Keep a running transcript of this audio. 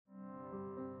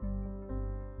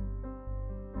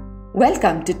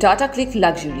Welcome to Tata Click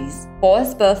Luxury's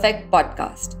Pause Perfect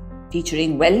podcast,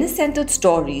 featuring wellness-centered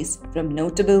stories from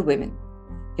notable women.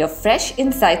 Hear fresh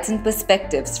insights and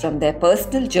perspectives from their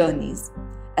personal journeys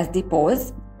as they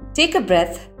pause, take a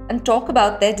breath, and talk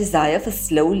about their desire for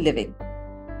slow living.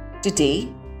 Today,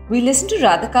 we listen to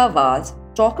Radhika Vaz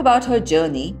talk about her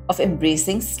journey of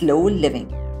embracing slow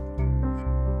living.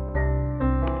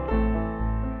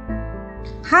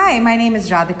 Hi, my name is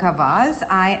Radhika Vaz.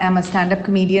 I am a stand-up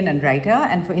comedian and writer,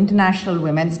 and for International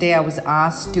Women's Day, I was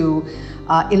asked to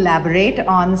elaborate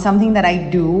on something that I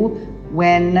do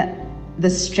when the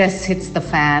stress hits the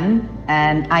fan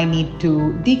and I need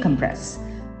to decompress.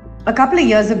 A couple of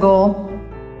years ago,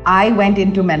 I went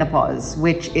into menopause,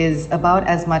 which is about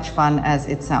as much fun as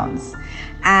it sounds.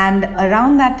 And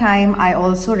around that time, I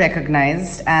also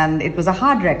recognized, and it was a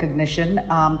hard recognition,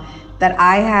 that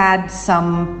I had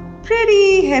some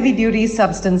pretty heavy-duty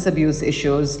substance abuse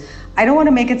issues. I don't want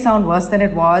to make it sound worse than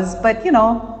it was, but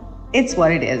it's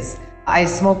what it is. I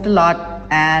smoked a lot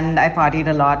and I partied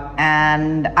a lot,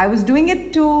 and I was doing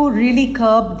it to really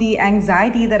curb the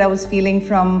anxiety that I was feeling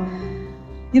from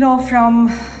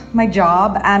my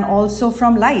job and also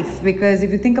from life. Because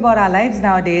if you think about our lives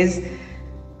nowadays,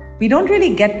 we don't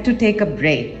really get to take a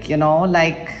break, I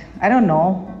don't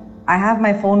know, I have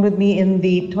my phone with me in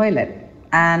the toilet.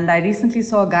 And I recently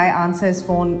saw a guy answer his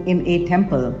phone in a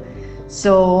temple.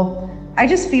 So I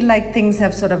just feel like things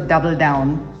have sort of doubled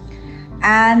down.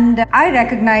 And I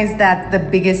recognized that the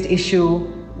biggest issue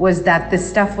was that this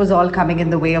stuff was all coming in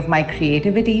the way of my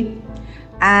creativity.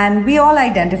 And we all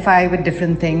identify with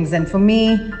different things. And for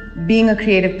me, being a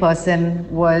creative person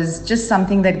was just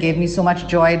something that gave me so much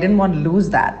joy. I didn't want to lose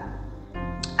that.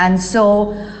 And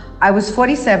so I was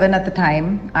 47 at the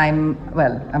time. I'm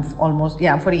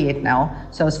 48 now.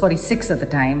 So I was 46 at the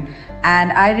time.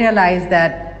 And I realized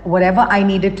that whatever I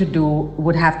needed to do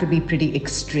would have to be pretty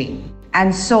extreme.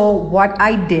 And so what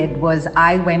I did was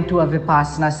I went to a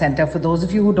Vipassana center. For those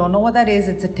of you who don't know what that is,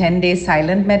 it's a 10-day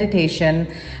silent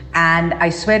meditation. And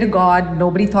I swear to God,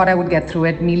 nobody thought I would get through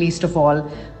it, me least of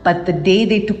all. But the day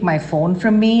they took my phone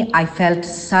from me, I felt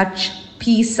such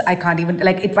peace. I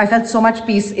felt so much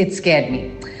peace, it scared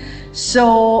me.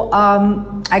 So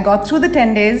I got through the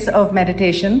 10 days of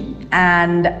meditation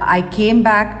and I came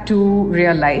back to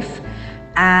real life.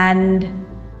 And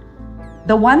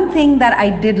the one thing that I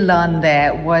did learn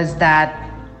there was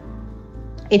that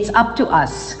it's up to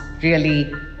us, really,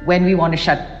 when we want to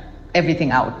shut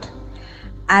everything out.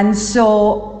 And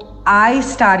so I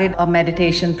started a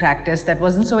meditation practice that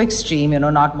wasn't so extreme,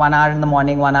 not 1 hour in the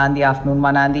morning, 1 hour in the afternoon,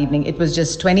 1 hour in the evening. It was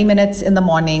just 20 minutes in the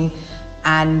morning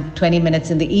and 20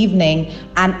 minutes in the evening.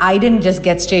 And I didn't just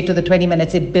get straight to the 20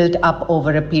 minutes. It built up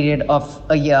over a period of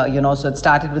a year, So it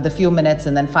started with a few minutes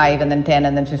and then 5 and then 10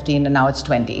 and then 15 and now it's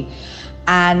 20.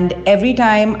 And every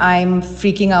time I'm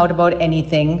freaking out about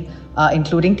anything,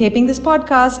 including taping this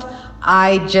podcast,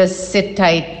 I just sit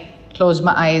tight, close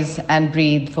my eyes and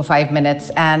breathe for 5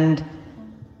 minutes. And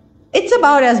it's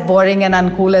about as boring and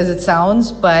uncool as it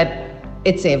sounds, but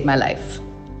it saved my life.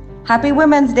 Happy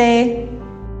Women's Day.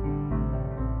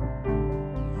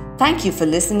 Thank you for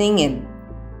listening in.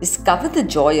 Discover the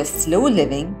joy of slow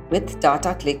living with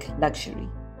Tata Click Luxury.